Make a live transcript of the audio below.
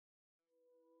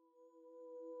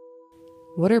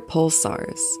What are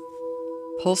pulsars?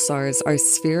 Pulsars are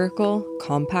spherical,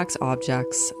 compact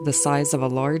objects the size of a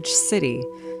large city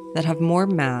that have more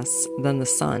mass than the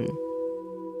Sun.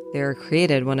 They are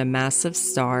created when a massive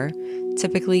star,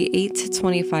 typically 8 to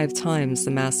 25 times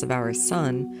the mass of our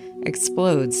Sun,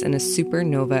 explodes in a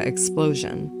supernova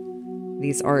explosion.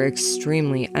 These are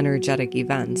extremely energetic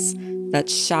events that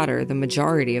shatter the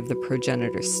majority of the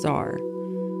progenitor star.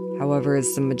 However,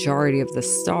 as the majority of the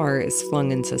star is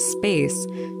flung into space,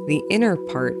 the inner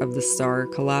part of the star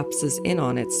collapses in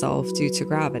on itself due to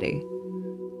gravity.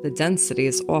 The density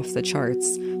is off the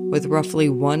charts, with roughly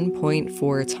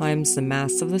 1.4 times the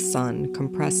mass of the Sun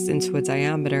compressed into a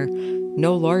diameter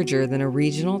no larger than a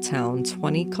regional town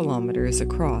 20 kilometers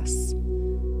across.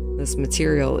 This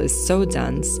material is so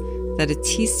dense that a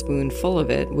teaspoonful of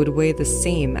it would weigh the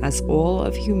same as all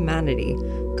of humanity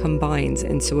combined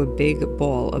into a big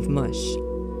ball of mush.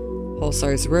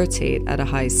 Pulsars rotate at a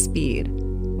high speed,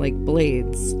 like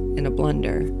blades in a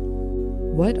blender.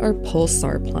 What are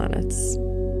pulsar planets?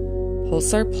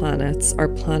 Pulsar planets are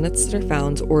planets that are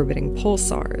found orbiting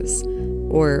pulsars,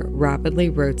 or rapidly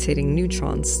rotating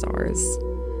neutron stars.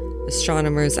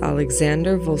 Astronomers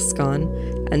Alexander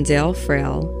Volskan and Dale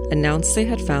Frail announced they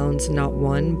had found not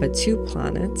one but two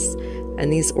planets,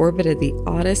 and these orbited the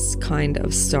oddest kind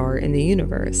of star in the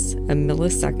universe, a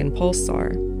millisecond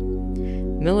pulsar.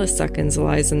 Milliseconds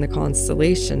lies in the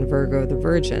constellation Virgo the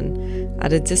Virgin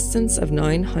at a distance of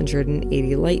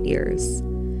 980 light years.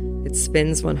 It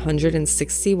spins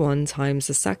 161 times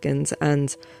a second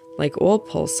and, like all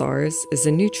pulsars, is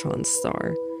a neutron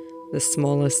star, the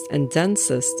smallest and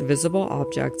densest visible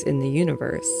object in the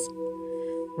universe.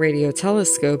 Radio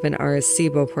telescope in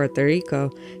Arecibo, Puerto Rico,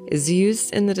 is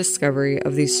used in the discovery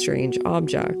of these strange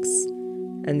objects,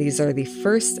 and these are the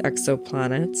first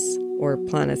exoplanets, or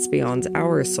planets beyond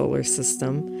our solar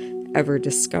system, ever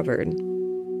discovered.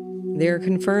 They are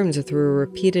confirmed through a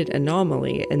repeated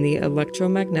anomaly in the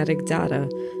electromagnetic data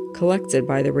collected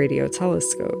by the radio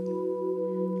telescope.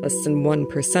 Less than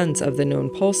 1% of the known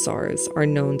pulsars are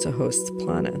known to host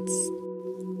planets.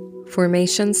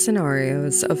 Formation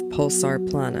scenarios of pulsar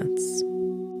planets.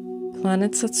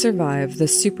 Planets that survive the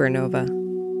supernova.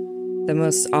 The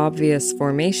most obvious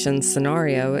formation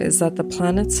scenario is that the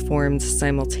planets formed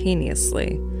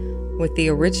simultaneously, with the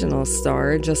original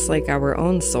star just like our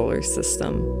own solar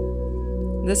system.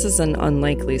 This is an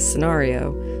unlikely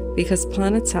scenario because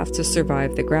planets have to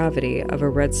survive the gravity of a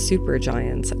red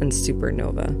supergiant and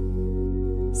supernova.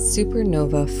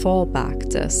 Supernova fallback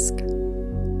disk.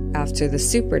 After the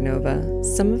supernova,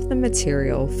 some of the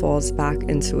material falls back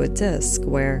into a disk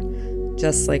where,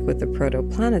 just like with the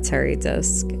protoplanetary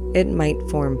disk, it might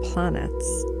form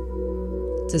planets.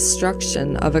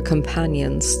 Destruction of a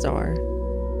companion star.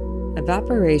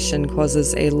 Evaporation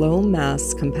causes a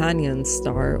low-mass companion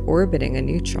star orbiting a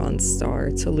neutron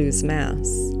star to lose mass.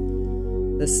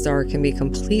 The star can be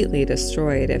completely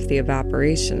destroyed if the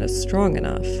evaporation is strong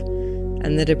enough,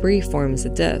 and the debris forms a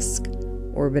disk,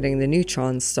 orbiting the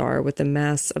neutron star with a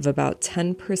mass of about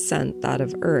 10% that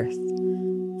of Earth,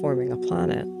 forming a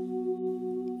planet.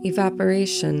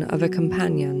 Evaporation of a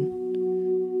companion.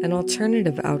 An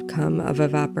alternative outcome of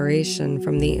evaporation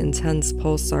from the intense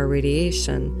pulsar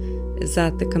radiation is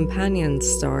that the companion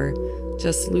star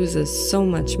just loses so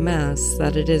much mass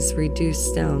that it is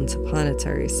reduced down to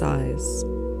planetary size.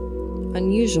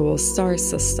 Unusual star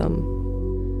system.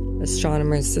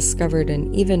 Astronomers discovered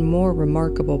an even more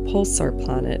remarkable pulsar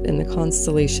planet in the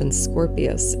constellation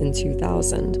Scorpius in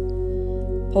 2000.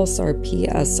 Pulsar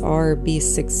PSR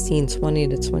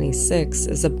B1620-26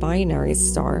 is a binary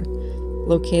star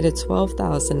located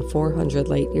 12,400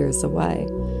 light-years away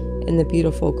in the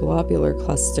beautiful globular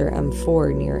cluster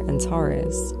M4 near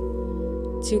Antares.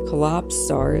 Two collapsed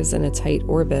stars in a tight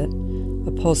orbit,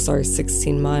 a pulsar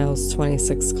 16 miles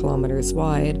 26 kilometers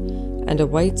wide, and a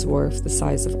white dwarf the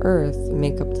size of Earth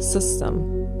make up the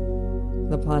system.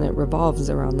 The planet revolves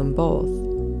around them both.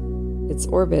 Its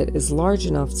orbit is large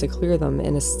enough to clear them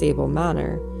in a stable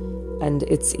manner, and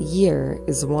its year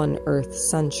is 1 Earth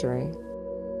century.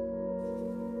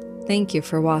 Thank you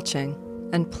for watching,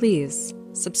 and please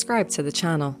subscribe to the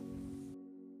channel.